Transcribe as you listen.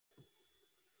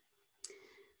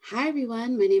Hi,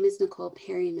 everyone. My name is Nicole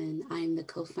Perryman. I'm the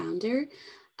co-founder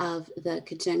of the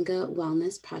Kajenga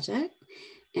Wellness Project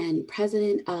and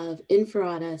president of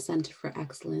Infarada Center for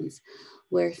Excellence,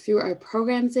 where through our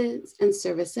programs and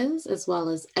services, as well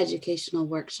as educational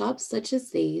workshops such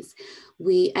as these,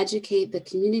 we educate the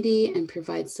community and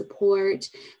provide support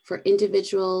for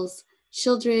individuals,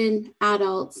 children,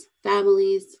 adults,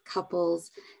 families,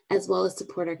 couples, as well as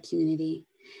support our community.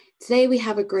 Today, we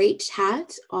have a great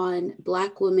chat on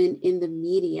Black women in the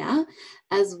media,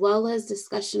 as well as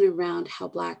discussion around how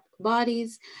Black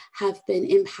bodies have been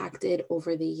impacted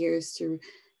over the years through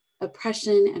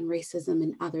oppression and racism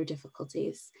and other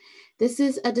difficulties. This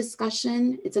is a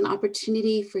discussion, it's an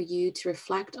opportunity for you to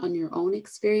reflect on your own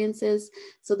experiences.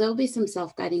 So there'll be some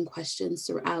self-guiding questions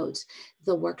throughout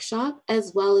the workshop,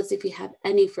 as well as if you have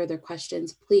any further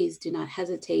questions, please do not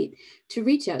hesitate to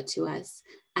reach out to us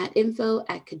at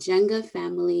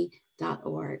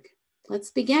info@kajengafamily.org.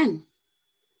 Let's begin.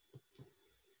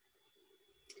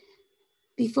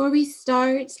 Before we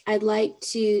start, I'd like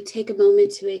to take a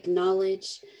moment to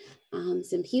acknowledge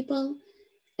some people.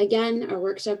 Again, our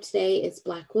workshop today is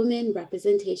Black Women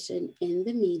Representation in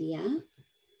the Media.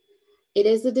 It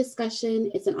is a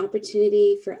discussion, it's an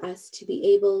opportunity for us to be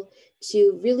able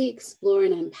to really explore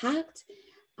and unpack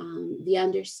the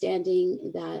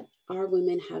understanding that our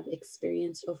women have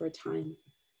experienced over time.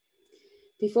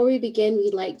 Before we begin,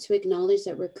 we'd like to acknowledge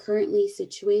that we're currently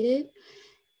situated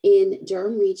in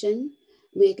Durham Region.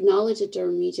 We acknowledge that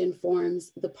Durham Region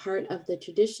forms the part of the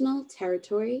traditional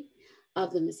territory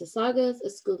of the Mississaugas,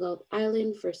 Esquimalt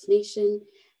Island First Nation,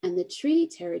 and the treaty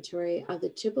territory of the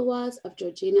Chippewas of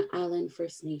Georgina Island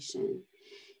First Nation.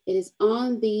 It is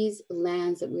on these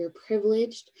lands that we are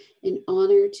privileged and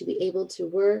honored to be able to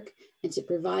work and to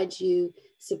provide you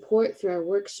support through our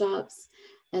workshops,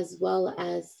 as well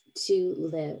as to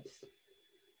live.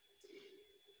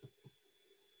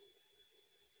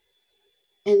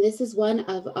 And this is one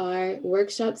of our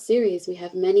workshop series. We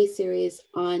have many series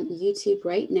on YouTube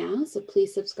right now, so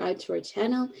please subscribe to our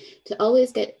channel to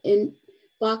always get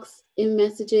inbox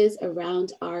messages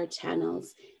around our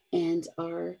channels and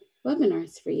our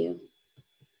webinars for you.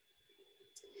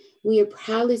 We are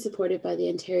proudly supported by the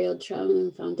Ontario Trauma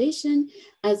Foundation,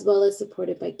 as well as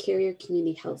supported by Carrier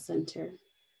Community Health Center.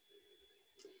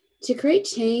 To create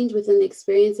change within the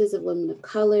experiences of women of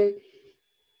color,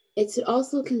 it's to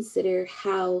also consider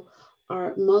how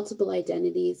our multiple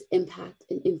identities impact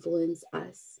and influence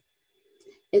us.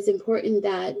 It's important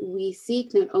that we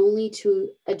seek not only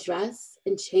to address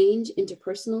and change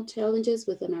interpersonal challenges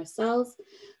within ourselves,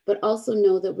 but also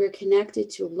know that we're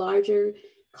connected to a larger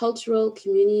cultural,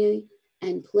 community,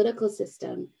 and political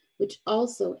system, which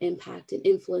also impact and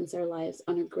influence our lives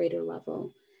on a greater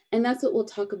level. And that's what we'll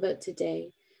talk about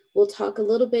today. We'll talk a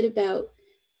little bit about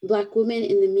Black women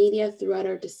in the media throughout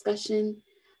our discussion,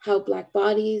 how Black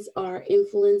bodies are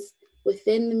influenced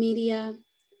within the media,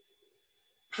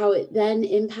 how it then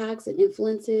impacts and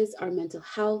influences our mental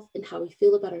health and how we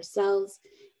feel about ourselves,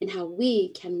 and how we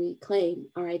can reclaim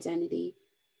our identity.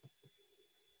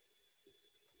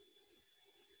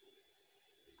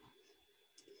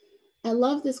 I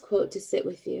love this quote to sit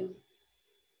with you.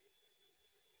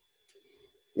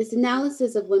 This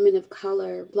analysis of women of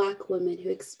color, Black women who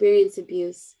experience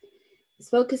abuse, is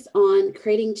focused on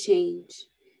creating change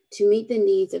to meet the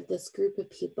needs of this group of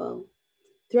people.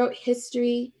 Throughout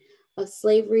history of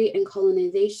slavery and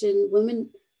colonization,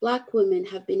 Black women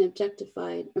have been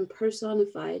objectified and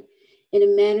personified in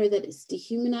a manner that has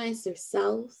dehumanized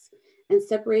themselves and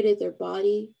separated their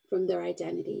body from their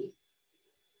identity.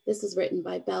 This was written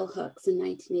by Bell Hooks in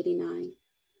 1989.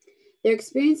 Their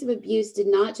experience of abuse did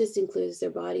not just include their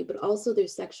body, but also their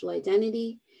sexual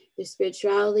identity, their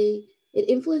spirituality. It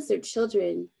influenced their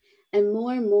children, and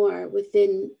more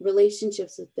within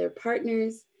relationships with their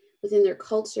partners, within their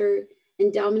culture,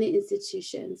 and dominant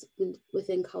institutions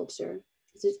within culture,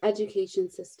 such as education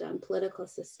system, political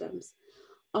systems,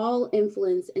 all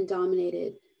influenced and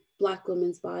dominated Black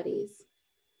women's bodies.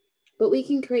 But we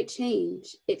can create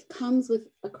change. It comes with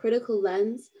a critical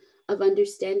lens of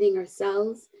understanding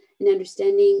ourselves and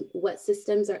understanding what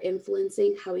systems are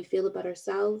influencing how we feel about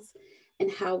ourselves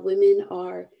and how women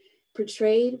are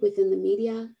portrayed within the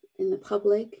media, in the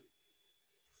public.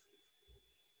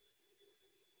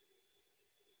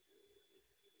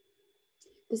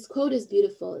 This quote is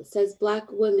beautiful. It says,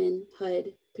 Black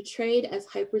womanhood, portrayed as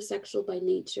hypersexual by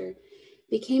nature,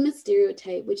 became a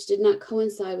stereotype which did not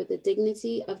coincide with the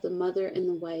dignity of the mother and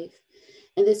the wife.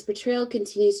 And this portrayal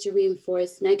continues to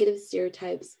reinforce negative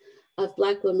stereotypes of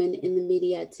Black women in the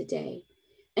media today.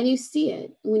 And you see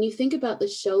it when you think about the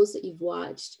shows that you've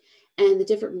watched and the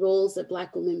different roles that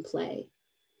Black women play.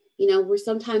 You know, we're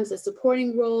sometimes a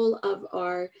supporting role of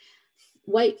our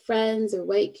white friends or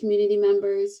white community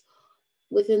members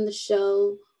within the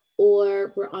show,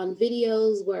 or we're on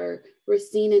videos where we're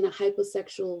seen in a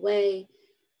hyposexual way.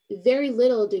 Very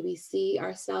little do we see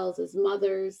ourselves as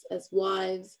mothers, as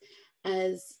wives,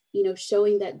 as, you know,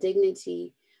 showing that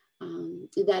dignity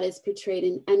that is portrayed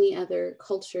in any other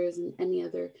cultures and any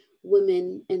other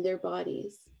women and their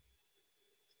bodies.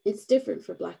 It's different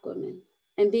for Black women.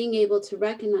 And being able to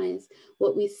recognize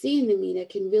what we see in the media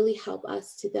can really help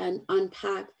us to then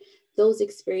unpack those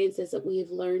experiences that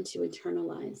we've learned to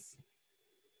internalize.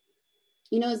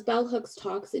 You know, as Bell Hooks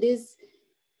talks, it is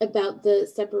about the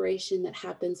separation that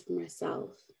happens from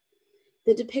ourselves.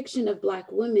 The depiction of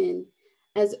Black women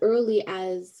as early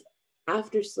as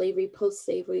after slavery,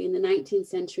 post-slavery in the 19th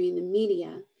century in the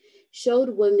media showed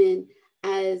women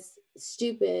as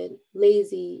stupid,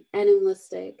 lazy,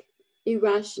 animalistic,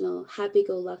 irrational,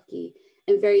 happy-go-lucky,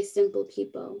 and very simple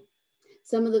people.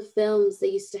 Some of the films they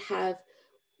used to have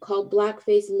called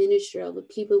blackface minstrel, where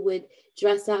people would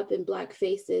dress up in black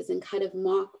faces and kind of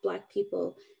mock Black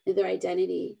people and their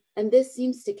identity. And this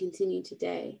seems to continue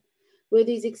today, where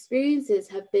these experiences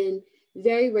have been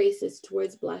very racist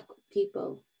towards Black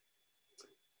people.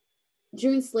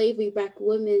 During slavery, Black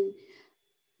women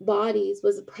bodies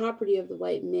was a property of the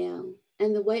white male,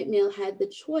 and the white male had the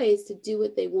choice to do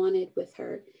what they wanted with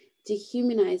her,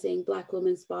 dehumanizing Black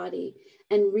women's body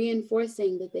and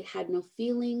reinforcing that they had no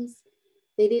feelings,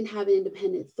 they didn't have an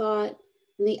independent thought,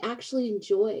 and they actually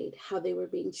enjoyed how they were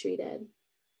being treated.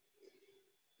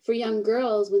 For young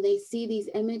girls, when they see these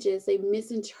images, they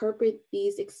misinterpret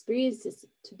these experiences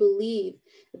to believe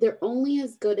that they're only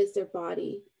as good as their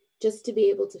body just to be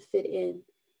able to fit in,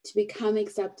 to become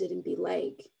accepted and be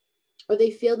liked. Or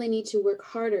they feel they need to work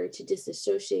harder to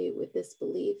disassociate with this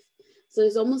belief. So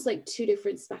there's almost like two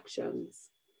different spectrums.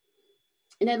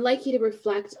 And I'd like you to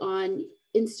reflect on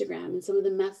Instagram and some of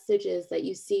the messages that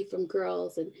you see from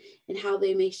girls and how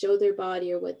they may show their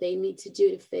body or what they need to do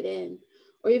to fit in.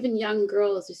 Or even young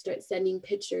girls who start sending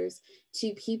pictures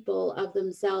to people of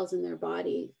themselves and their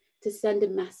body to send a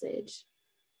message.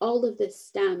 All of this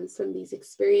stems from these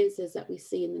experiences that we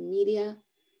see in the media,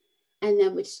 and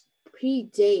then which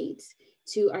predate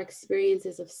to our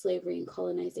experiences of slavery and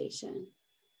colonization.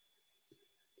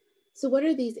 So what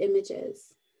are these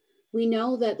images? We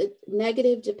know that the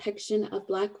negative depiction of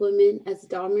Black women as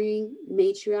domineering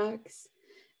matriarchs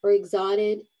or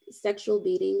exalted sexual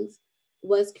beings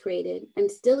was created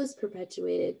and still is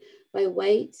perpetuated by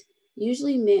white,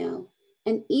 usually male,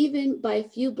 and even by a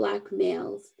few Black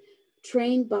males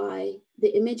trained by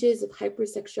the images of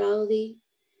hypersexuality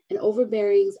and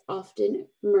overbearings often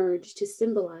merge to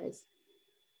symbolize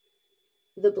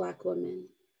the Black woman.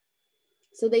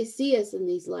 So they see us in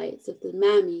these lights of the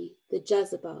Mammy, the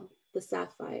Jezebel, the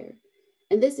Sapphire,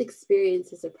 and this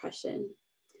experience is oppression.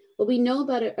 What we know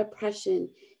about oppression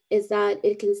is that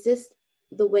it consists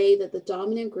the way that the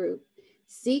dominant group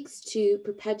seeks to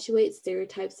perpetuate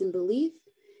stereotypes and belief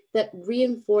that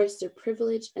reinforce their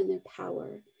privilege and their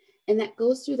power. And that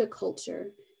goes through the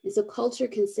culture. And so culture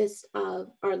consists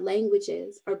of our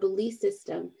languages, our belief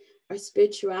system, our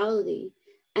spirituality,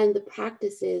 and the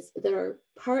practices that are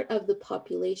part of the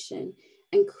population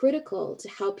and critical to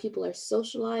how people are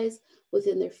socialized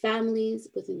within their families,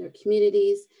 within their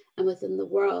communities, and within the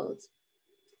world.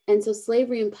 And so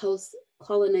slavery and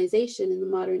post-colonization in the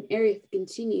modern era have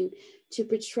continued to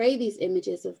portray these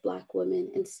images of Black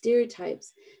women and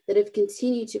stereotypes that have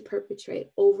continued to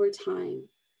perpetrate over time.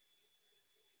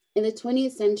 In the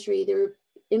 20th century, there were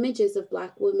images of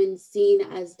Black women seen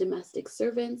as domestic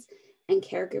servants and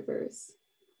caregivers.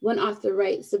 One author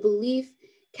writes, the belief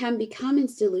can become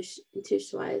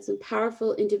institutionalized when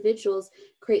powerful individuals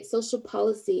create social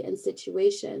policy and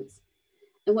situations.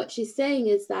 And what she's saying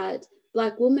is that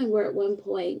Black women were at one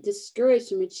point discouraged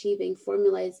from achieving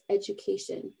formalized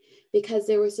education because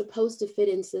they were supposed to fit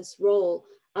into this role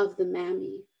of the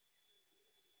mammy.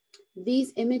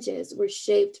 These images were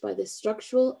shaped by the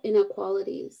structural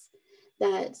inequalities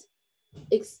that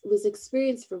was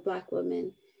experienced for Black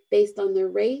women based on their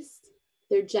race,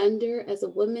 their gender as a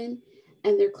woman,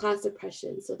 and their class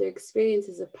oppression, so their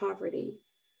experiences of poverty.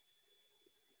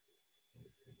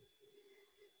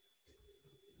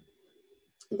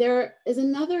 There is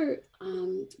another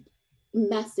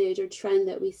message or trend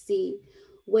that we see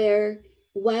where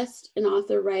West, an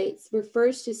author writes,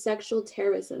 refers to sexual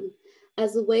terrorism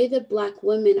as the way that Black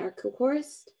women are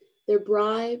coerced, they're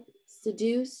bribed,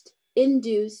 seduced,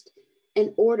 induced,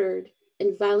 and ordered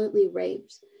and violently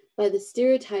raped by the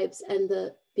stereotypes and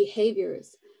the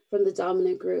behaviors from the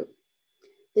dominant group.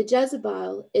 The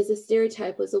Jezebel is a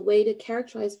stereotype, was a way to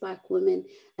characterize Black women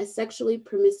as sexually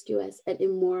promiscuous and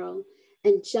immoral,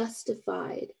 and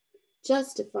justified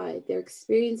their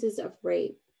experiences of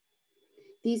rape.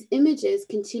 These images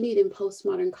continued in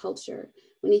postmodern culture.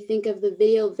 When you think of the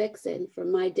video vixen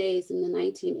from my days in the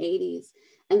 1980s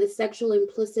and the sexual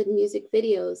implicit music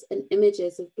videos and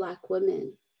images of Black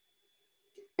women.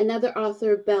 Another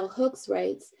author, Bell Hooks,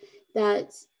 writes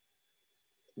that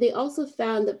they also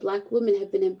found that Black women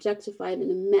have been objectified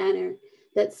in a manner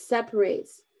that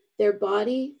separates their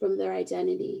body from their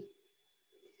identity,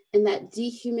 and that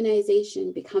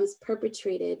dehumanization becomes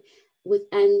perpetrated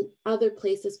within other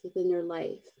places within their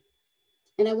life.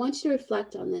 And I want you to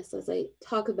reflect on this as I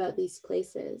talk about these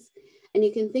places. And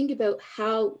you can think about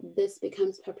how this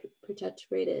becomes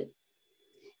perpetuated.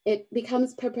 It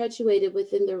becomes perpetuated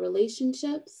within their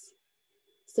relationships.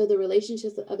 So the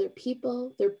relationships with other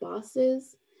people, their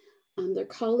bosses, their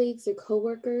colleagues, their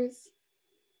coworkers,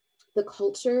 the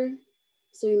culture.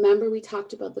 So remember, we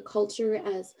talked about the culture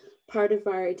as part of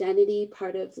our identity,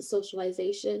 part of the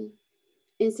socialization.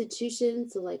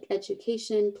 Institutions, so like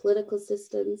education, political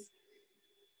systems,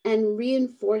 and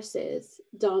reinforces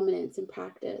dominance in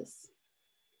practice.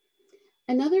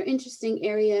 Another interesting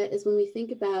area is when we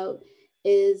think about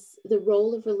is the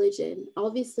role of religion.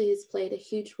 Obviously has played a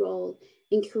huge role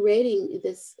in creating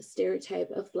this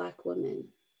stereotype of Black women.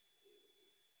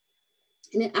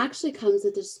 And it actually comes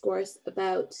a discourse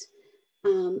about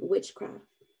witchcraft.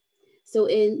 So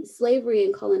in slavery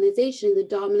and colonization, the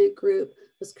dominant group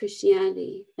was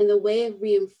Christianity, and the way of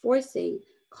reinforcing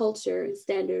culture,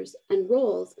 standards, and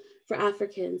roles for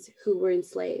Africans who were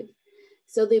enslaved.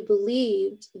 So they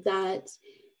believed that,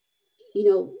 you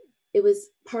know, it was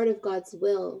part of God's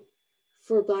will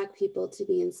for Black people to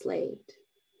be enslaved.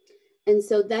 And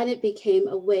so then it became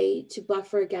a way to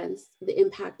buffer against the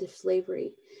impact of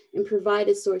slavery and provide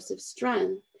a source of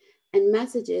strength and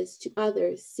messages to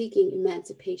others seeking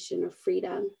emancipation or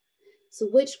freedom. So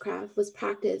witchcraft was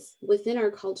practiced within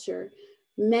our culture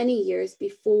many years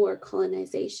before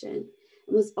colonization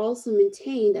and was also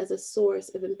maintained as a source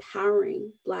of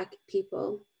empowering Black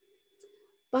people.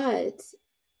 But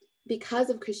because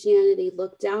of Christianity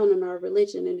looked down on our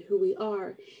religion and who we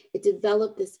are, it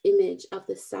developed this image of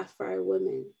the sapphire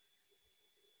woman.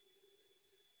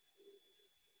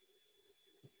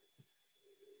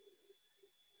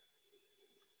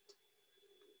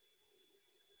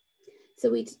 So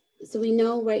we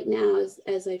know right now,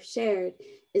 as I've shared,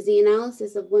 is the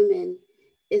analysis of women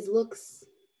looks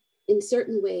in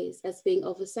certain ways as being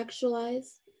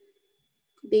over-sexualized,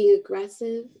 being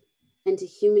aggressive, and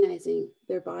dehumanizing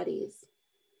their bodies.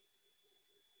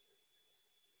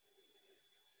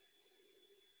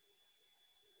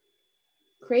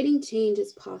 Creating change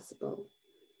is possible.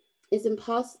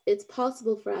 It's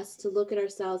possible for us to look at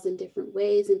ourselves in different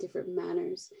ways, in different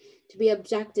manners, to be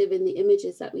objective in the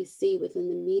images that we see within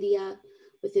the media,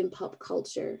 within pop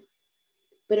culture.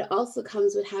 But it also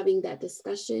comes with having that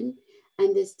discussion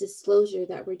and this disclosure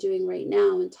that we're doing right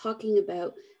now and talking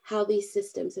about how these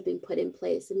systems have been put in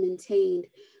place and maintained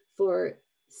for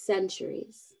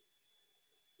centuries.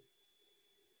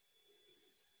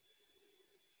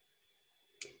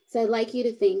 So I'd like you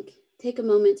to take a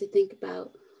moment to think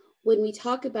about when we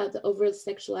talk about the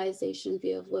over-sexualization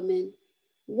view of women,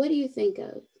 what do you think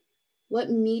of?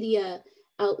 What media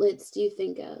outlets do you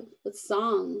think of? What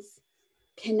songs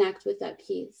connect with that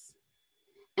piece?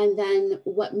 And then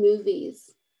what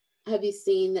movies have you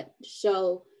seen that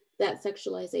show that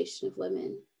sexualization of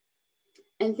women?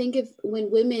 And think of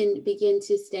when women begin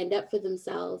to stand up for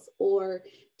themselves or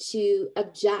to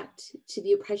object to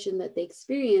the oppression that they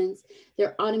experience,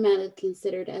 they're automatically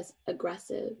considered as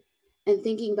aggressive. And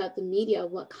thinking about the media,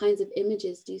 what kinds of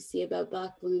images do you see about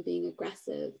Black women being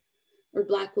aggressive, or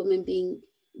Black women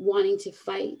wanting to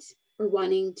fight or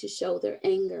wanting to show their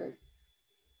anger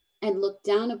and looked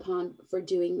down upon for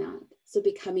doing that? So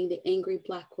becoming the angry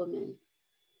Black woman.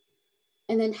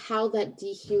 And then how that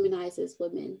dehumanizes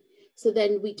women. So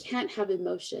then we can't have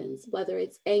emotions, whether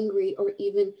it's angry or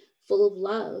even full of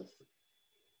love.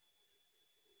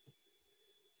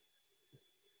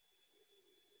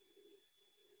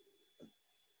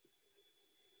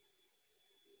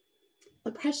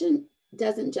 Oppression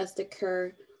doesn't just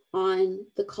occur on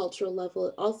the cultural level,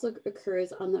 it also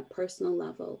occurs on the personal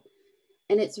level.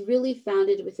 And it's really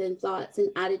founded within thoughts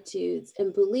and attitudes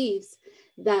and beliefs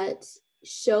that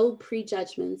show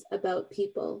prejudgments about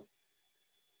people.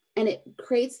 And it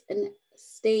creates a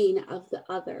stain of the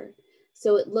other.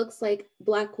 So it looks like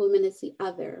Black women is the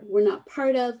other. We're not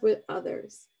part of, we're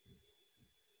others.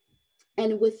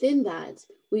 And within that,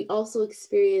 we also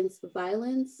experience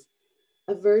violence,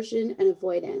 aversion, and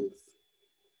avoidance.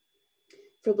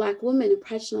 For Black women,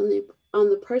 oppression on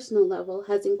the personal level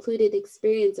has included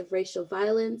experience of racial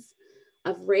violence,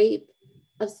 of rape,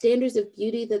 of standards of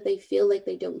beauty that they feel like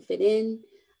they don't fit in,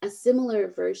 a similar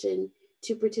aversion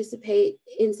to participate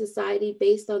in society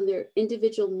based on their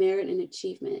individual merit and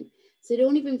achievement. So they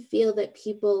don't even feel that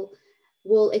people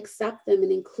will accept them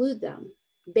and include them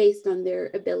based on their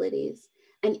abilities.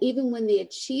 And even when they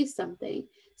achieve something,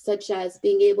 such as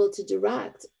being able to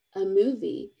direct a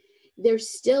movie, they're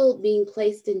still being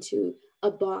placed into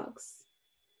a box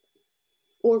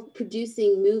or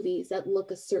producing movies that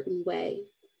look a certain way.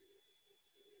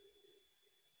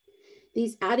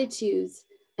 These attitudes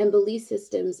and belief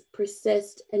systems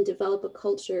persist and develop a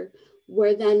culture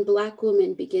where then Black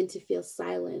women begin to feel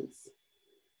silence.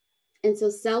 And so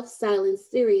self-silence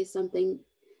theory is something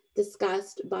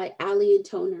discussed by Ali and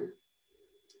Toner,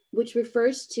 which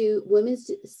refers to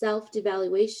women's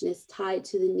self-devaluation is tied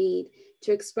to the need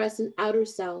to express an outer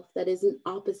self that is an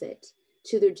opposite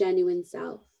to their genuine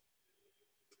self.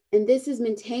 And this is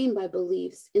maintained by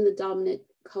beliefs in the dominant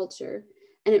culture,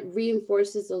 and it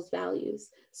reinforces those values.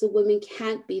 So women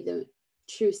can't be the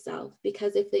true self,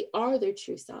 because if they are their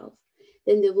true self,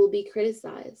 then they will be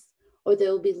criticized or they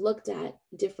will be looked at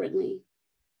differently.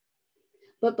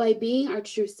 But by being our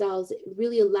true selves, it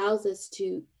really allows us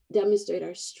to demonstrate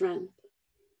our strength.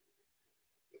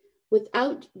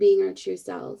 Without being our true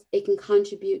selves, it can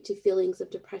contribute to feelings of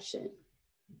depression.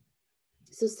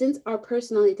 So since our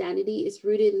personal identity is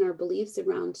rooted in our beliefs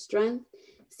around strength,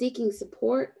 seeking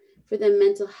support for them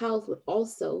mental health would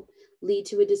also lead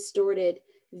to a distorted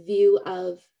view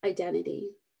of identity.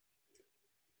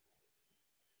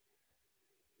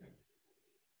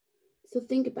 So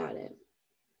think about it.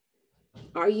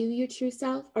 Are you your true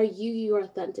self? Are you your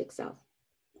authentic self?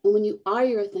 And when you are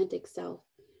your authentic self,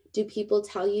 do people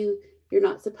tell you you're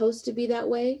not supposed to be that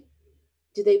way?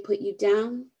 Do they put you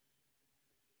down?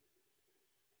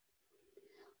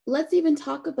 Let's even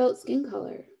talk about skin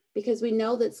color, because we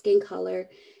know that skin color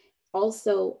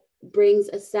also brings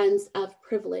a sense of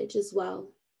privilege as well.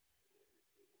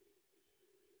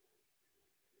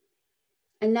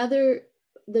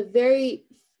 The very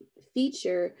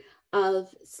feature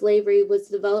of slavery was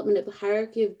the development of a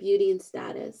hierarchy of beauty and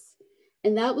status.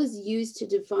 And that was used to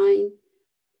define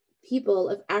people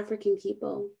of African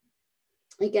people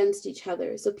against each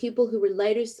other. So people who were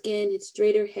lighter skinned, had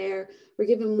straighter hair, were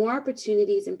given more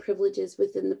opportunities and privileges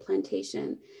within the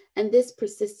plantation. And this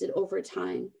persisted over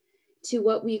time to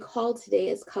what we call today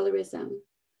as colorism.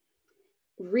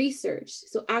 Research,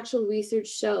 so actual research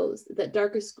shows that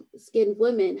darker skinned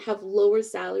women have lower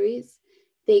salaries,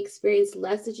 they experience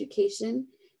less education,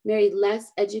 marry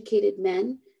less educated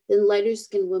men than lighter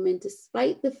skinned women,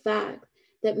 despite the fact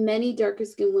that many darker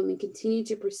skinned women continue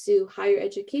to pursue higher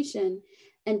education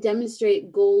and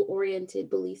demonstrate goal-oriented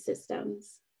belief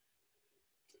systems.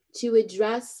 To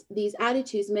address these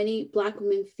attitudes, many Black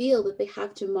women feel that they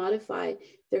have to modify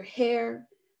their hair,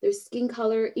 their skin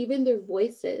color, even their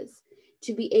voices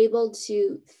to be able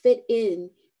to fit in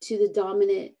to the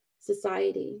dominant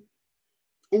society.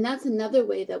 And that's another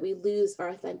way that we lose our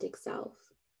authentic self.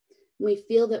 We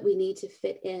feel that we need to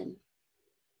fit in.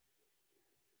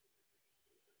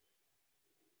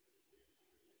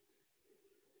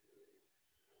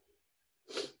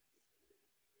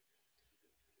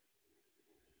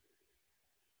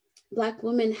 Black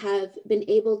women have been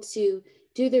able to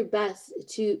do their best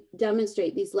to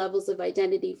demonstrate these levels of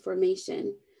identity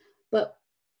formation. But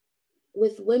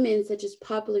with women such as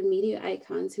popular media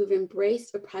icons who've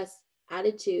embraced oppressed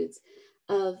attitudes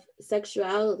of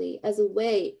sexuality as a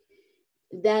way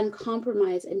then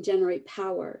compromise and generate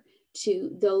power to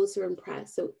those who are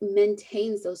impressed. So it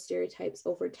maintains those stereotypes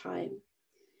over time.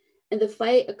 And the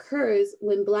fight occurs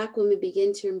when Black women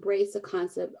begin to embrace the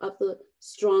concept of the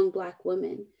strong Black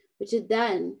woman, which would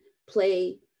then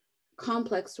play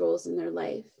complex roles in their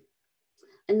life.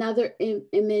 Another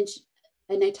image,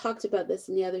 and I talked about this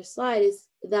in the other slide, is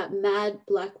that mad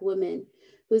Black woman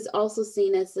who is also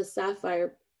seen as the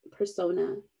sapphire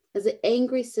persona, as an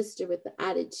angry sister with the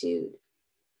attitude.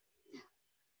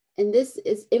 And this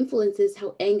influences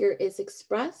how anger is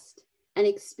expressed and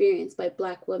experienced by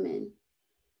Black women.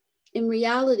 In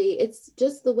reality, it's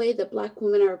just the way that Black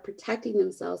women are protecting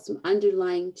themselves from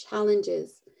underlying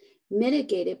challenges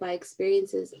mitigated by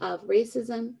experiences of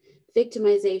racism,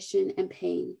 victimization, and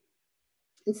pain.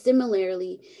 And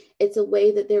similarly, it's a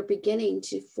way that they're beginning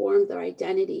to form their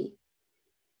identity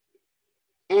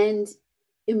and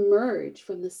emerge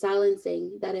from the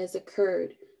silencing that has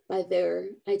occurred by their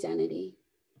identity.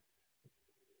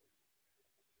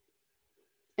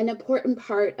 An important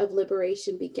part of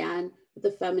liberation began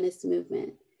the feminist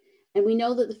movement. And we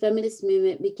know that the feminist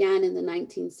movement began in the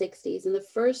 1960s, and the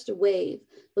first wave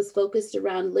was focused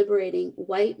around liberating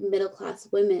white middle-class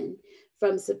women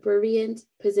from subservient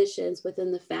positions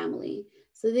within the family.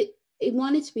 So they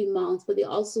wanted to be moms, but they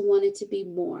also wanted to be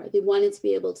more. They wanted to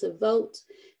be able to vote.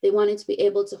 They wanted to be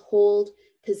able to hold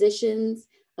positions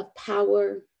of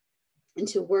power and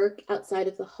to work outside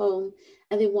of the home.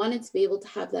 And they wanted to be able to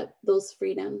have those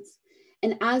freedoms.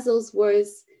 And as those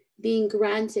was being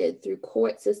granted through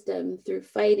court system, through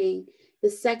fighting, the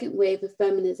second wave of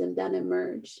feminism then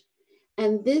emerged.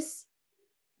 And this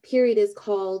period is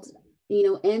called,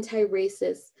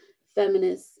 anti-racist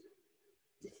feminist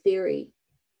theory.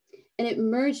 And it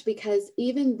emerged because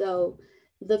even though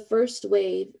the first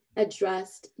wave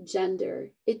addressed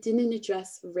gender, it didn't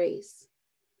address race.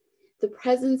 The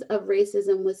presence of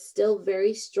racism was still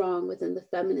very strong within the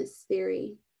feminist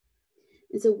theory.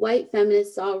 And so white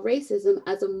feminists saw racism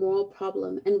as a moral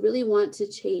problem and really want to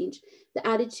change the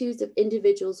attitudes of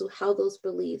individuals who held those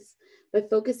beliefs by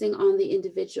focusing on the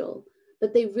individual.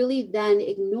 But they really then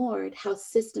ignored how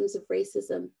systems of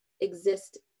racism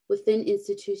exist within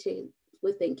institutions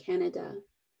within Canada.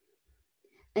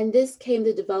 And this came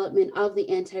the development of the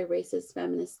anti-racist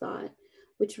feminist thought,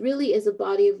 which really is a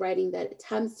body of writing that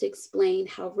attempts to explain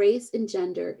how race and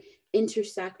gender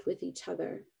intersect with each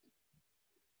other.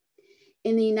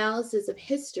 In the analysis of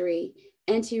history,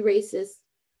 anti-racist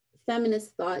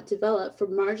feminist thought developed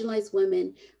from marginalized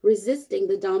women resisting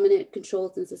the dominant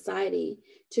controls in society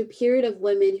to a period of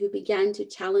women who began to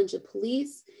challenge the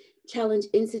police, challenge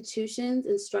institutions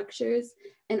and structures,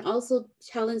 and also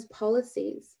challenge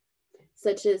policies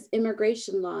such as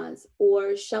immigration laws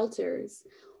or shelters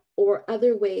or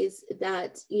other ways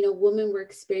that women were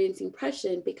experiencing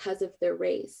oppression because of their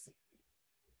race.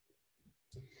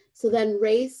 So then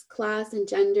race, class, and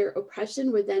gender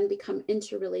oppression would then become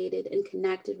interrelated and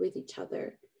connected with each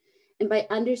other. And by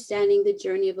understanding the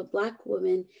journey of a Black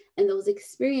woman and those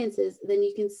experiences, then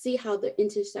you can see how the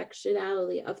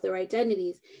intersectionality of their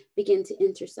identities begin to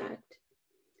intersect.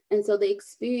 And so they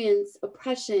experience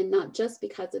oppression not just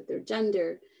because of their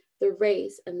gender, their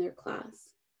race, and their class.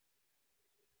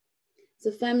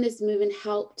 So feminist movement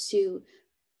helped to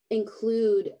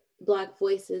include Black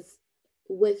voices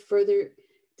with further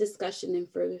discussion and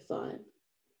further thought.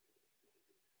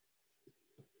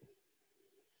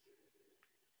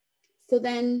 So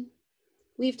then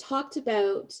we've talked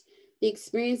about the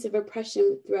experience of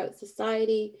oppression throughout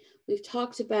society. We've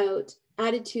talked about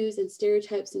attitudes and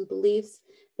stereotypes and beliefs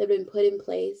that have been put in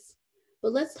place,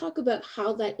 but let's talk about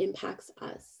how that impacts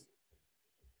us.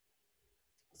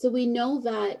 So we know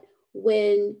that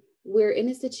when we're in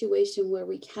a situation where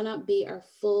we cannot be our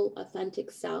full authentic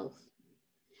self,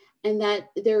 and that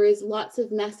there is lots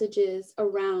of messages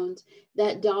around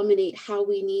that dominate how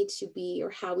we need to be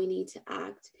or how we need to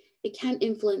act, it can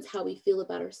influence how we feel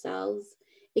about ourselves.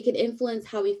 It can influence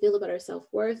how we feel about our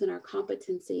self-worth and our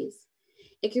competencies.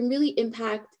 It can really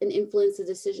impact and influence the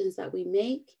decisions that we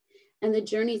make and the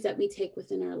journeys that we take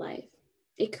within our life.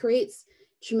 It creates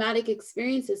traumatic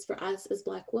experiences for us as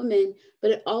Black women,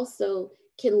 but it also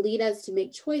can lead us to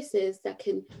make choices that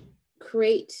can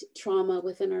create trauma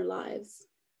within our lives.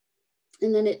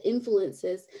 And then it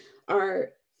influences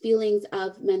our feelings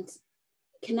of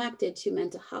connected to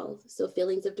mental health. So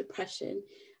feelings of depression,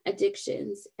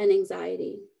 addictions, and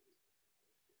anxiety.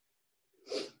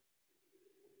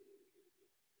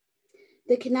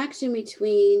 The connection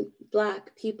between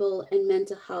Black people and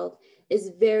mental health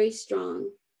is very strong.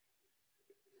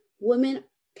 Women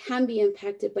can be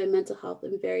impacted by mental health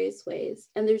in various ways,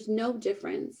 and there's no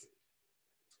difference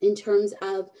in terms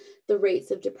of the rates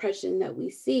of depression that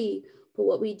we see. But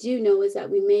what we do know is that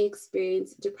we may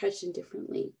experience depression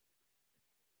differently.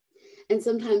 And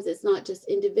sometimes it's not just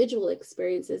individual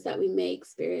experiences that we may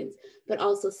experience, but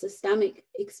also systemic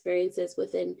experiences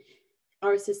within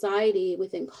our society,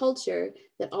 within culture,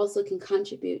 that also can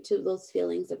contribute to those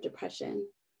feelings of depression.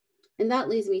 And that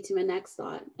leads me to my next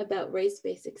thought about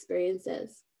race-based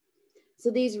experiences.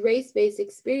 So these race-based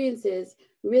experiences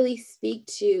really speak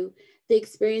to the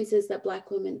experiences that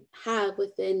Black women have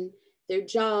within their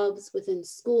jobs, within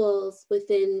schools,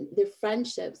 within their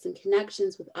friendships and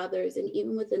connections with others, and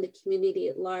even within the community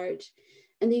at large.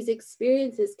 And these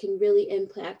experiences can really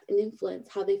impact and influence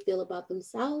how they feel about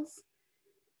themselves,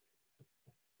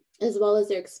 as well as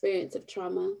their experience of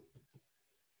trauma.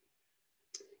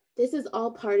 This is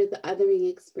all part of the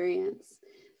othering experience.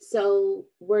 So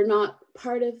we're not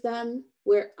part of them,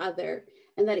 we're other.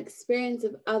 And that experience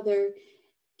of other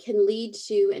can lead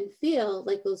to and feel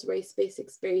like those race-based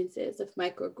experiences of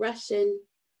microaggression,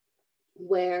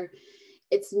 where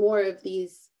it's more of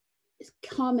these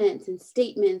comments and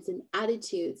statements and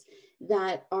attitudes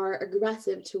that are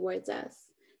aggressive towards us.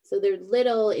 So they're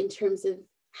little in terms of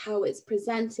how it's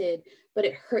presented, but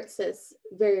it hurts us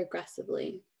very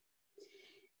aggressively.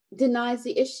 Denies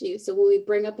the issue. So when we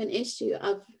bring up an issue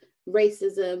of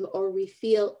racism or we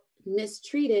feel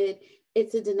mistreated,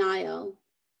 it's a denial.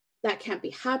 That can't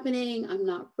be happening. I'm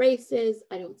not racist.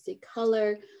 I don't see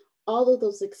color. All of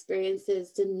those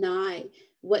experiences deny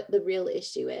what the real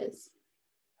issue is.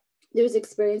 There's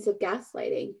experience of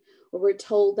gaslighting, where we're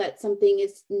told that something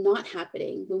is not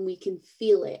happening when we can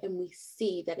feel it and we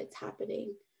see that it's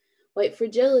happening. White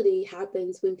fragility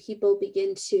happens when people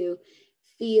begin to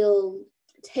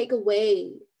take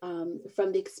away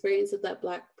from the experience of that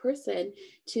Black person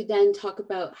to then talk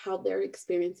about how they're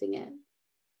experiencing it.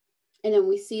 And then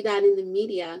we see that in the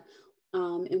media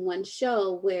in one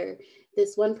show where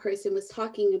this one person was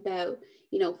talking about,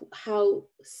 how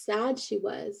sad she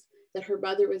was that her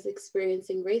brother was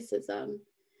experiencing racism.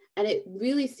 And it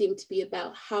really seemed to be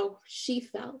about how she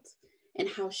felt and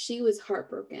how she was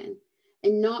heartbroken,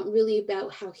 and not really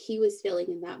about how he was feeling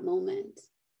in that moment.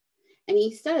 And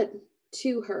he said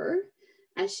to her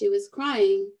as she was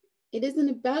crying, "It isn't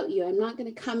about you. I'm not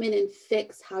going to come in and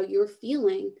fix how you're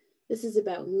feeling. This is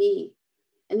about me."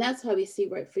 And that's how we see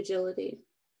white fragility.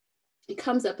 It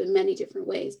comes up in many different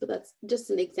ways, but that's just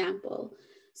an example.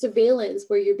 Surveillance,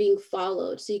 where you're being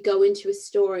followed. So you go into a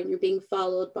store and you're being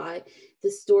followed by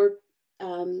the store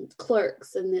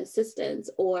clerks and the assistants,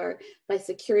 or by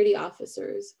security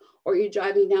officers, or you're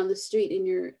driving down the street in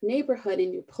your neighborhood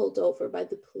and you're pulled over by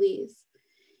the police.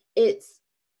 It's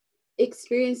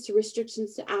experience to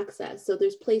restrictions to access. So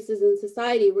there's places in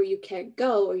society where you can't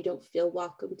go or you don't feel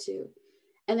welcome to,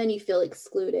 and then you feel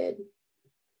excluded.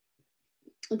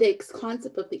 The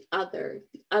concept of the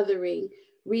othering,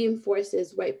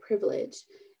 reinforces white privilege.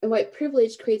 And white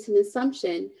privilege creates an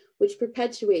assumption which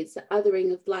perpetuates the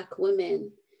othering of Black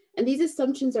women. And these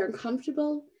assumptions are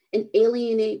uncomfortable and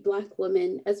alienate Black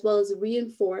women, as well as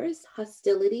reinforce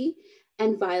hostility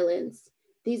and violence.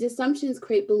 These assumptions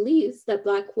create beliefs that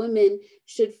Black women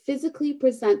should physically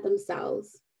present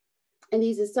themselves. And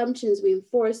these assumptions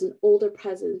reinforce an older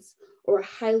presence or a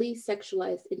highly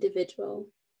sexualized individual.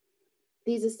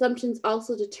 These assumptions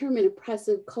also determine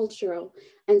oppressive cultural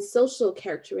and social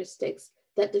characteristics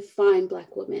that define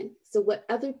Black women. So what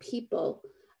other people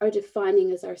are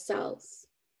defining as ourselves,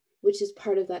 which is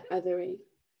part of that othering.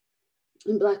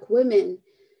 And Black women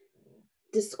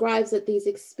describes that these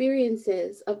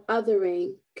experiences of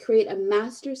othering create a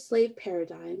master-slave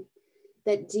paradigm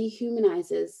that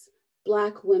dehumanizes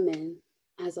Black women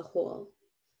as a whole.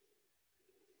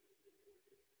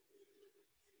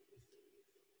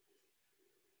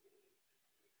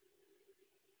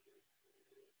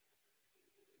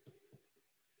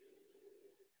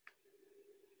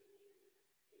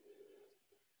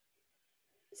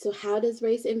 So how does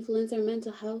race influence our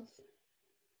mental health?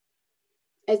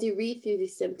 As you read through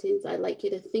these symptoms, I'd like you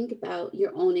to think about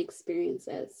your own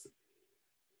experiences.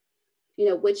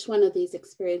 Which one of these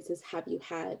experiences have you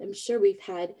had? I'm sure we've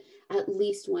had at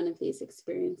least one of these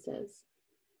experiences.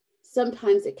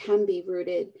 Sometimes it can be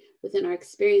rooted within our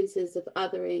experiences of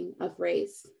othering, of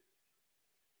race.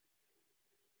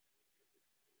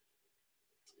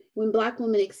 When Black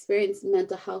women experience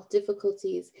mental health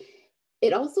difficulties,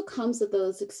 it also comes with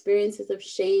those experiences of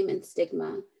shame and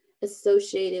stigma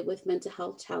associated with mental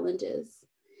health challenges,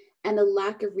 and a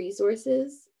lack of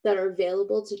resources that are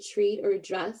available to treat or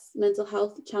address mental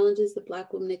health challenges that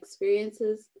Black women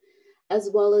experiences, as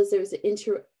well as there's an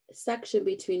intersection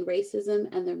between racism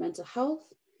and their mental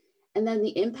health, and then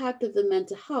the impact of the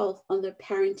mental health on their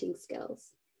parenting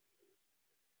skills.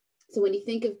 So when you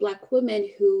think of Black women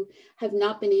who have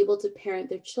not been able to parent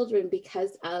their children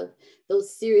because of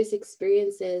those serious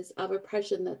experiences of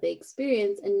oppression that they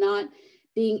experience, and not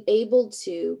being able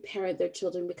to parent their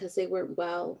children because they weren't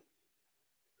well,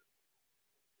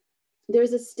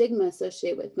 there's a stigma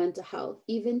associated with mental health.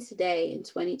 Even today in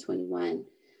 2021,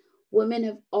 women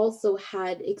have also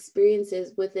had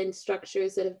experiences within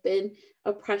structures that have been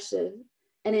oppressive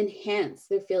and enhance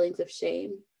their feelings of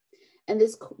shame. And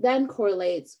this then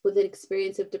correlates with an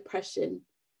experience of depression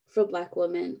for Black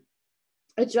women.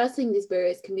 Addressing these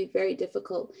barriers can be very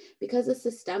difficult because it's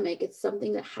systemic. It's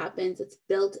something that happens. It's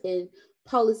built in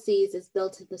policies. It's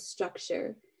built in the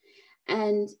structure.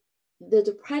 And the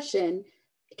depression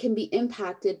can be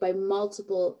impacted by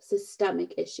multiple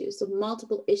systemic issues. So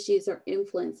multiple issues are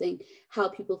influencing how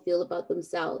people feel about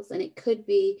themselves. And it could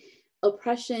be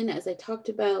oppression, as I talked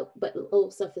about, but low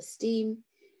self-esteem,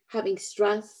 having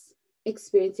stress,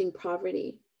 experiencing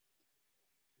poverty.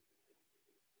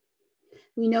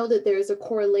 We know that there is a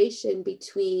correlation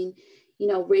between,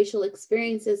 racial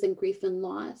experiences and grief and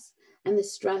loss, and the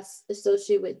stress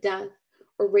associated with death,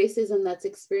 or racism that's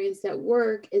experienced at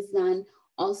work is then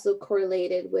also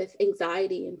correlated with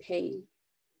anxiety and pain.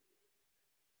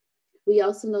 We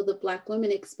also know that Black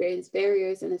women experience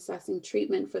barriers in assessing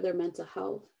treatment for their mental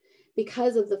health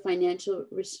because of the financial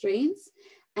restraints,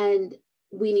 and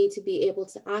we need to be able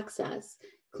to access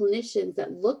clinicians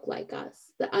that look like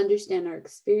us, that understand our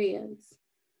experience.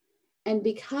 And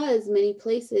because many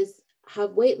places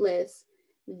have wait lists,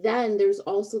 then there's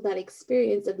also that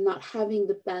experience of not having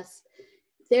the best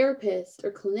therapists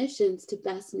or clinicians to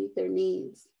best meet their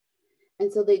needs.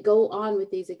 And so they go on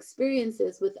with these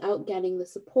experiences without getting the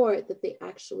support that they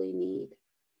actually need.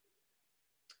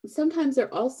 Sometimes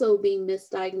they're also being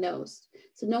misdiagnosed.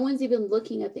 So no one's even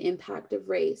looking at the impact of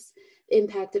race, the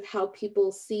impact of how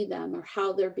people see them or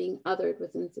how they're being othered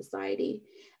within society.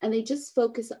 And they just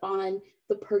focus on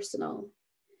the personal.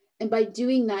 And by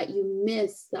doing that, you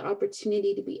miss the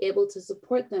opportunity to be able to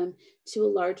support them to a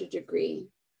larger degree.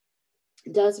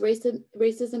 Does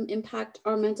racism impact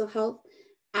our mental health?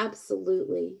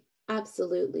 Absolutely,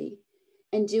 absolutely.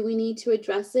 And do we need to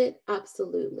address it?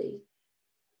 Absolutely.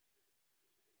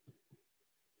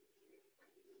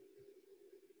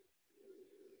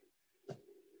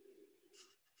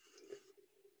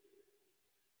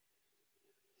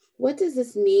 What does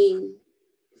this mean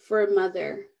for a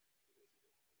mother?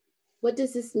 What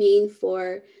does this mean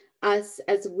for us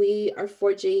as we are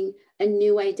forging a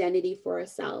new identity for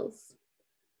ourselves?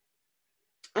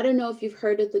 I don't know if you've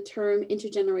heard of the term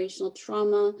intergenerational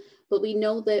trauma, but we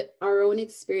know that our own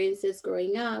experiences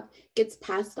growing up gets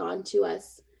passed on to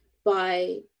us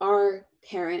by our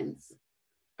parents,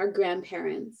 our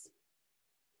grandparents.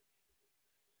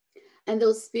 And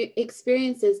those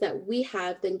experiences that we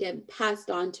have then get passed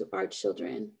on to our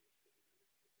children.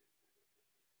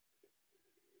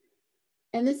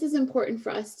 And this is important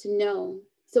for us to know.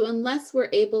 So unless we're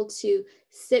able to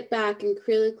sit back and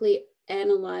critically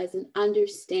analyze and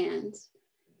understand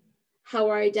how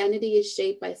our identity is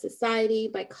shaped by society,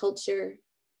 by culture,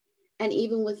 and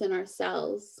even within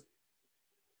ourselves,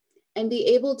 and be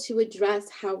able to address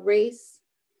how race,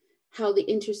 how the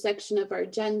intersection of our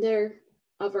gender,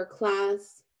 of our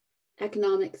class,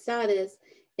 economic status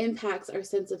impacts our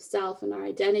sense of self and our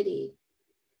identity,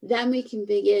 then we can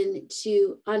begin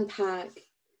to unpack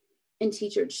and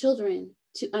teach our children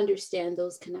to understand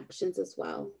those connections as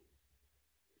well.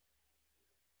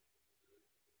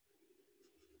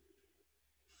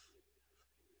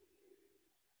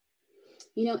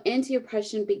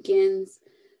 Anti-oppression begins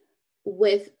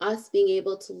with us being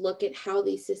able to look at how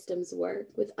these systems work,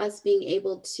 with us being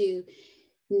able to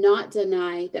not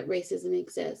deny that racism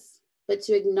exists, but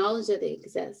to acknowledge that it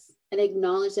exists and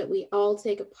acknowledge that we all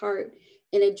take a part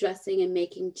in addressing and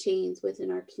making change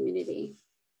within our community.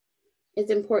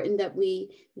 It's important that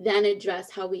we then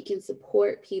address how we can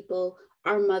support people,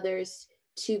 our mothers,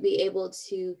 to be able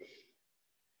to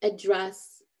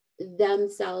address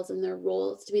themselves and their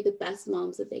roles to be the best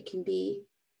moms that they can be,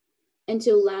 and to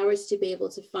allow us to be able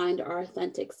to find our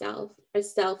authentic self, a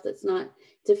self that's not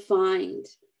defined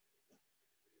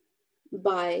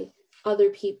by other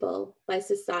people, by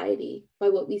society, by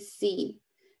what we see,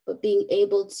 but being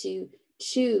able to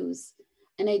choose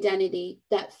an identity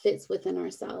that fits within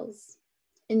ourselves.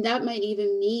 And that might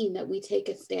even mean that we take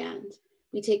a stand.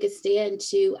 We take a stand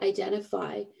to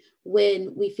identify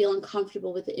when we feel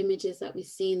uncomfortable with the images that we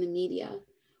see in the media,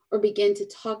 or begin to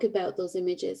talk about those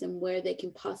images and where they can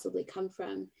possibly come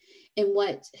from and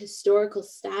what historical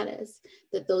status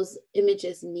that those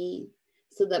images mean,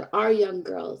 so that our young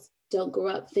girls don't grow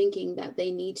up thinking that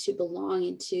they need to belong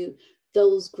into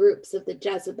those groups of the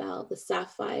Jezebel, the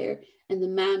Sapphire, and the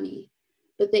Mammy,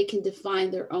 but they can define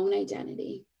their own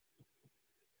identity.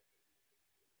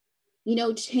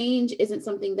 Change isn't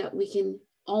something that we can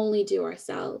only do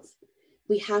ourselves.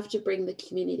 We have to bring the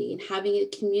community, and having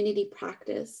a community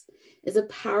practice is a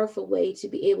powerful way to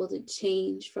be able to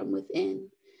change from within,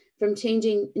 from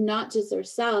changing not just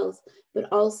ourselves,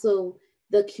 but also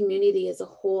the community as a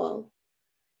whole.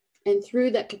 And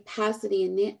through that capacity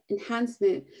and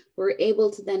enhancement, we're able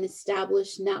to then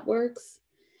establish networks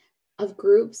of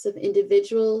groups of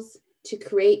individuals to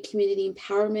create community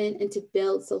empowerment and to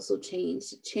build social change,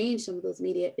 to change some of those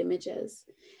media images.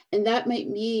 And that might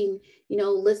mean,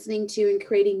 listening to and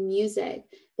creating music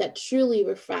that truly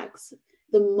reflects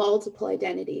the multiple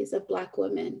identities of Black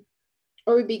women.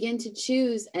 Or we begin to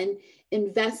choose and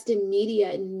invest in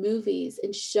media and movies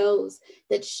and shows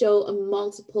that show a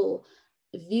multiple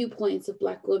viewpoints of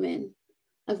Black women,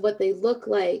 of what they look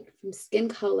like, from skin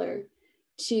color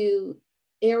to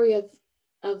area of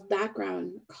of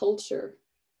background, culture,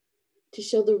 to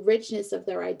show the richness of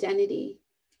their identity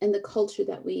and the culture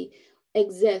that we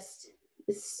exist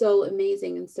is so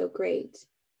amazing and so great.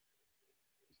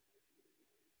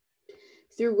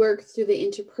 Through work, through the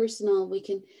interpersonal, we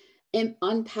can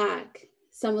unpack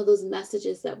some of those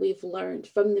messages that we've learned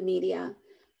from the media,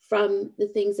 from the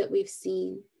things that we've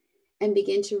seen, and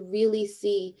begin to really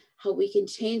see how we can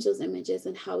change those images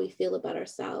and how we feel about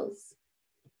ourselves.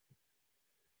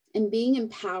 And being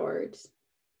empowered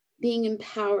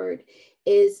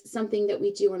is something that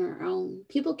we do on our own.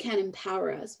 People can't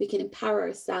empower us. We can empower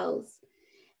ourselves.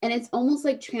 And it's almost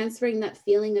like transferring that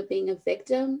feeling of being a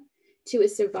victim to a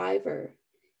survivor,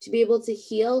 to be able to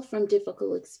heal from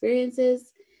difficult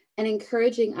experiences and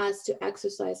encouraging us to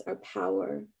exercise our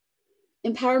power.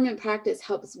 Empowerment practice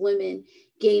helps women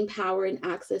gain power and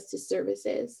access to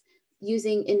services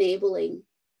using enabling,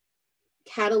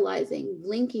 catalyzing,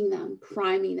 linking them,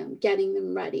 priming them, getting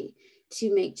them ready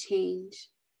to make change.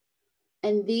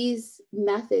 And these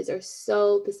methods are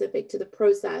so specific to the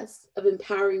process of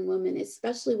empowering women,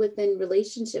 especially within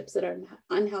relationships that are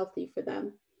unhealthy for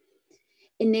them.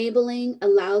 Enabling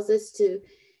allows us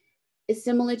is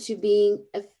similar to being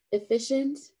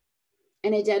efficient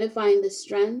and identifying the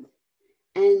strength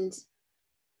and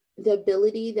the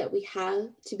ability that we have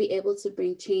to be able to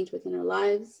bring change within our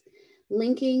lives.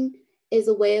 Linking is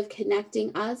a way of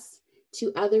connecting us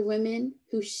to other women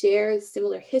who share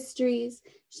similar histories,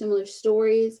 similar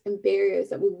stories, and barriers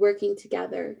that we're working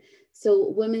together. So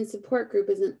Women's Support Group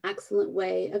is an excellent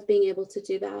way of being able to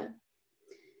do that.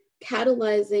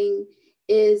 Catalyzing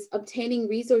is obtaining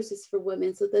resources for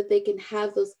women so that they can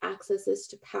have those accesses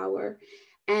to power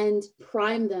and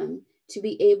prime them to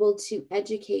be able to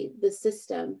educate the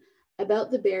system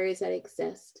about the barriers that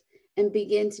exist and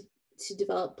begin to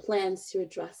develop plans to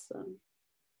address them.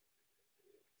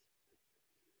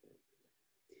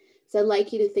 So I'd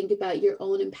like you to think about your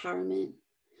own empowerment.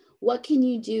 What can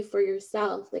you do for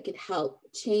yourself that could help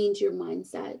change your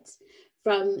mindset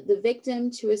from the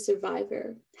victim to a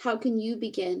survivor? How can you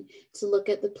begin to look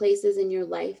at the places in your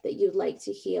life that you'd like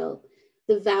to heal,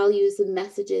 the values, the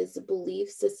messages, the belief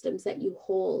systems that you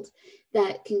hold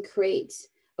that can create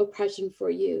oppression for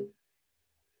you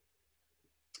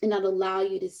and not allow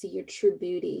you to see your true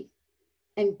beauty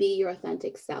and be your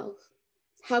authentic self?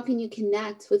 How can you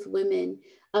connect with women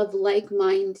of like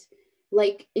mind,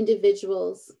 like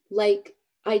individuals, like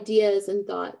ideas and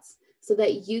thoughts, so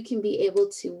that you can be able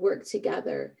to work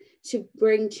together to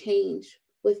bring change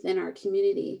within our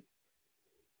community?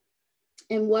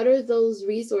 And what are those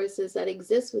resources that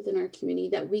exist within our community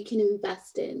that we can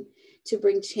invest in to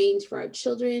bring change for our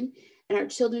children and our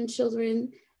children's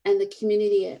children and the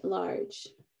community at large?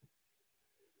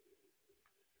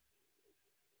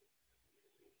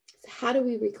 So how do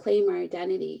we reclaim our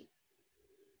identity?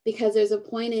 Because there's a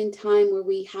point in time where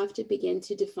we have to begin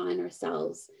to define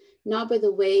ourselves, not by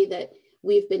the way that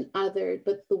we've been othered,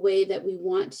 but the way that we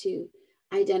want to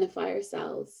identify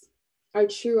ourselves, our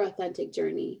true authentic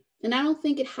journey. And I don't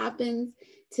think it happens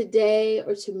today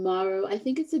or tomorrow. I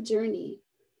think it's a journey.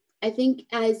 I think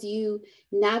as you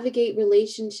navigate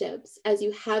relationships, as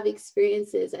you have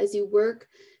experiences, as you work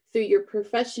through your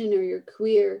profession or your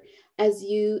career, as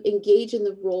you engage in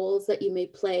the roles that you may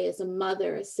play as a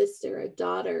mother, a sister, a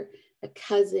daughter, a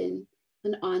cousin,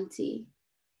 an auntie,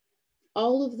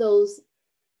 all of those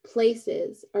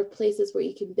places are places where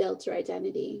you can build your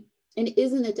identity. And it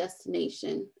isn't a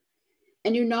destination.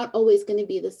 And you're not always going to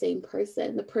be the same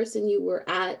person. The person you were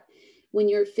at when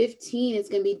you're 15 is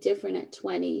going to be different at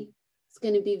 20. It's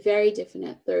going to be very different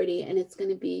at 30. And it's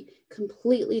going to be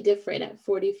completely different at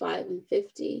 45 and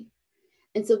 50.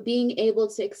 And so being able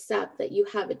to accept that you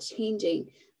have a changing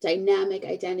dynamic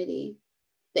identity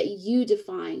that you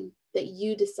define, that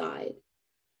you decide.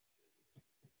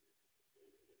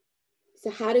 So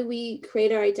how do we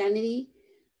create our identity?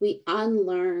 We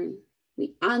unlearn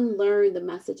the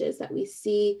messages that we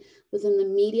see within the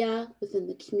media, within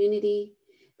the community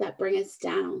that bring us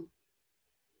down.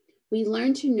 We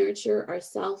learn to nurture our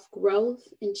self-growth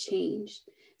and change.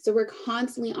 So we're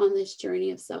constantly on this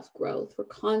journey of self-growth. We're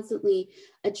constantly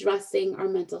addressing our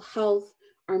mental health,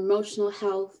 our emotional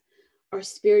health, our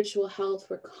spiritual health.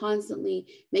 We're constantly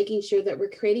making sure that we're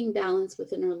creating balance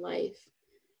within our life.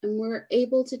 And we're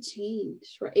able to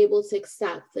change. We're able to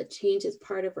accept that change is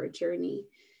part of our journey.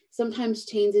 Sometimes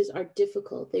changes are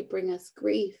difficult. They bring us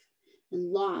grief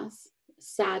and loss,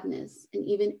 sadness, and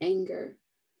even anger.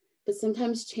 But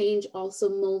sometimes change also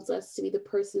molds us to be the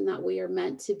person that we are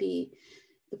meant to be,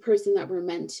 the person that we're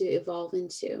meant to evolve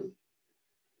into.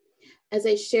 As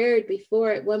I shared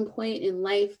before, at one point in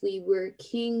life, we were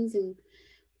kings and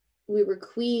We were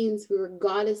queens, we were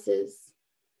goddesses.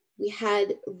 We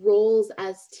had roles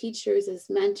as teachers, as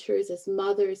mentors, as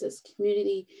mothers, as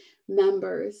community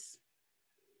members.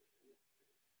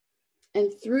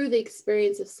 And through the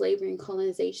experience of slavery and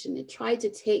colonization, it tried to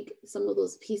take some of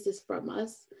those pieces from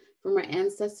us, from our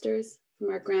ancestors, from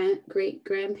our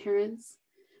great-grandparents,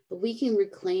 but we can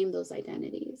reclaim those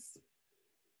identities.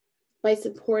 By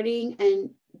supporting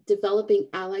and developing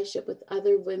allyship with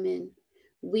other women,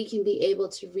 we can be able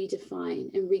to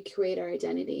redefine and recreate our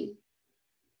identity.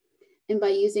 And by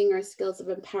using our skills of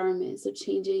empowerment, so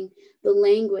changing the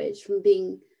language from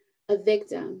being a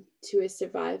victim to a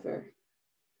survivor.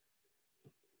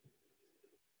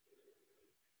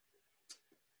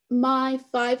 My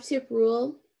 5-tip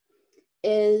rule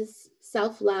is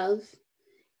self-love.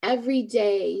 Every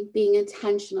day being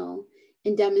intentional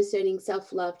in demonstrating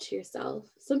self-love to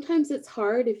yourself. Sometimes it's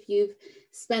hard if you've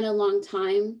spent a long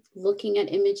time looking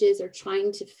at images or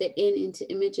trying to fit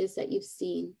into images that you've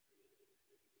seen.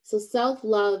 So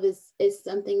self-love is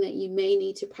something that you may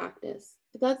need to practice,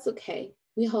 but that's okay.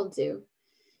 We all do.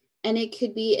 And it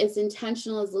could be as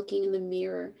intentional as looking in the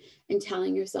mirror and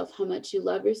telling yourself how much you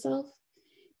love yourself,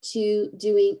 to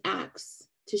doing acts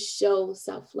to show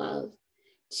self-love,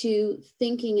 to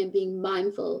thinking and being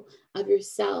mindful of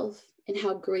yourself and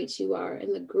how great you are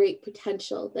and the great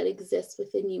potential that exists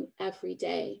within you every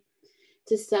day,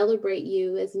 to celebrate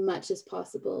you as much as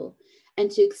possible and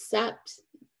to accept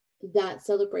that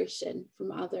celebration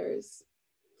from others.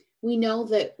 We know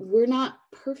that we're not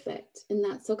perfect, and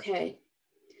that's okay.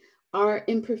 Our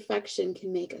imperfection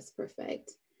can make us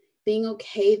perfect. Being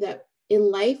okay that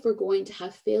in life, we're going to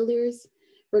have failures.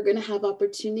 We're going to have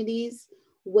opportunities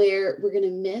where we're going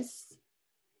to miss.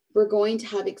 We're going to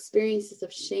have experiences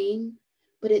of shame,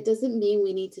 but it doesn't mean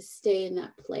we need to stay in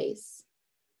that place.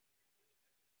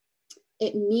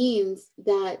 It means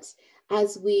that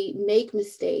as we make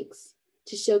mistakes,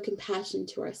 to show compassion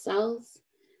to ourselves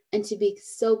and to be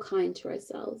so kind to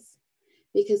ourselves,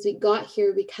 because we got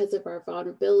here because of our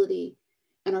vulnerability,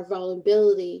 and our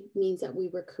vulnerability means that we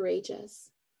were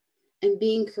courageous. And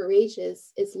being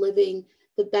courageous is living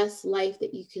the best life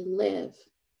that you can live,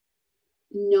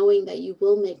 knowing that you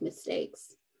will make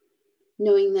mistakes,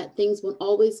 knowing that things won't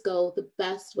always go the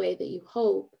best way that you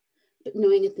hope, but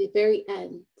knowing at the very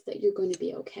end that you're going to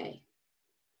be okay.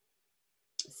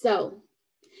 So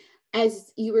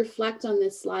as you reflect on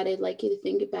this slide, I'd like you to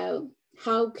think about,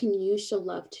 how can you show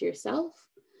love to yourself?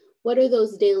 What are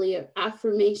those daily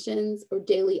affirmations or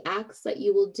daily acts that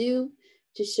you will do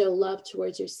to show love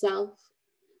towards yourself?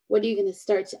 What are you going to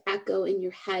start to echo in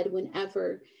your head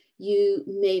whenever you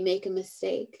may make a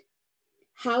mistake?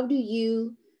 How do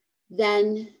you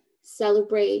then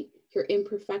celebrate your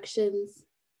imperfections?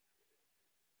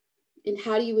 And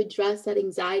how do you address that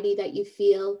anxiety that you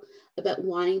feel about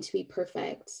wanting to be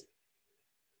perfect?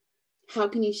 How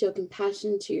can you show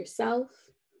compassion to yourself?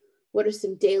 What are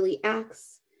some daily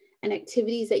acts and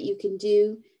activities that you can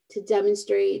do to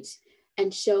demonstrate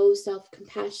and show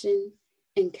self-compassion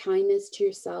and kindness to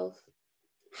yourself?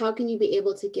 How can you be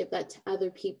able to give that to other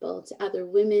people, to other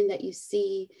women that you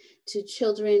see, to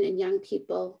children and young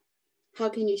people? How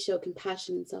can you show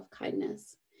compassion and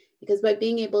self-kindness? Because by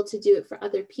being able to do it for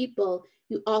other people,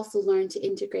 you also learn to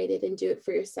integrate it and do it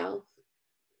for yourself.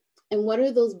 And what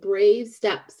are those brave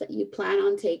steps that you plan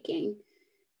on taking?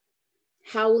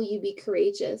 How will you be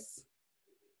courageous?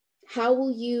 How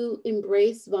will you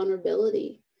embrace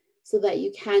vulnerability so that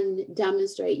you can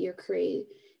demonstrate your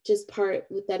courageous part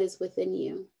that is within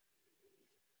you?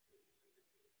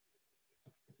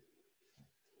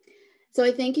 So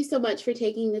I thank you so much for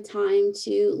taking the time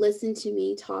to listen to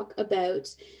me talk about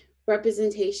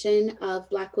representation of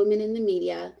Black women in the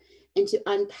media and to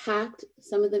unpack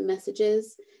some of the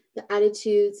messages, the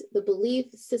attitudes, the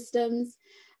belief systems,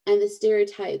 and the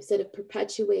stereotypes that have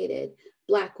perpetuated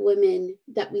Black women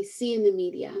that we see in the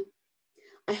media.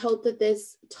 I hope that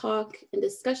this talk and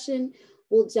discussion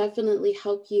will definitely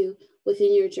help you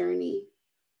within your journey.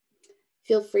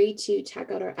 Feel free to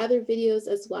check out our other videos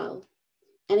as well.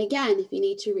 And again, if you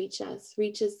need to reach us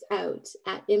out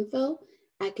at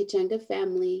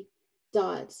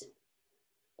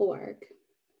info@kajengafamily.org.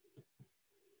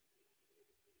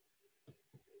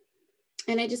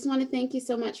 And I just want to thank you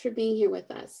so much for being here with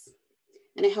us.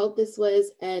 And I hope this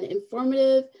was an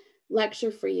informative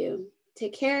lecture for you.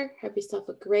 Take care. Have yourself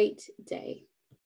a great day.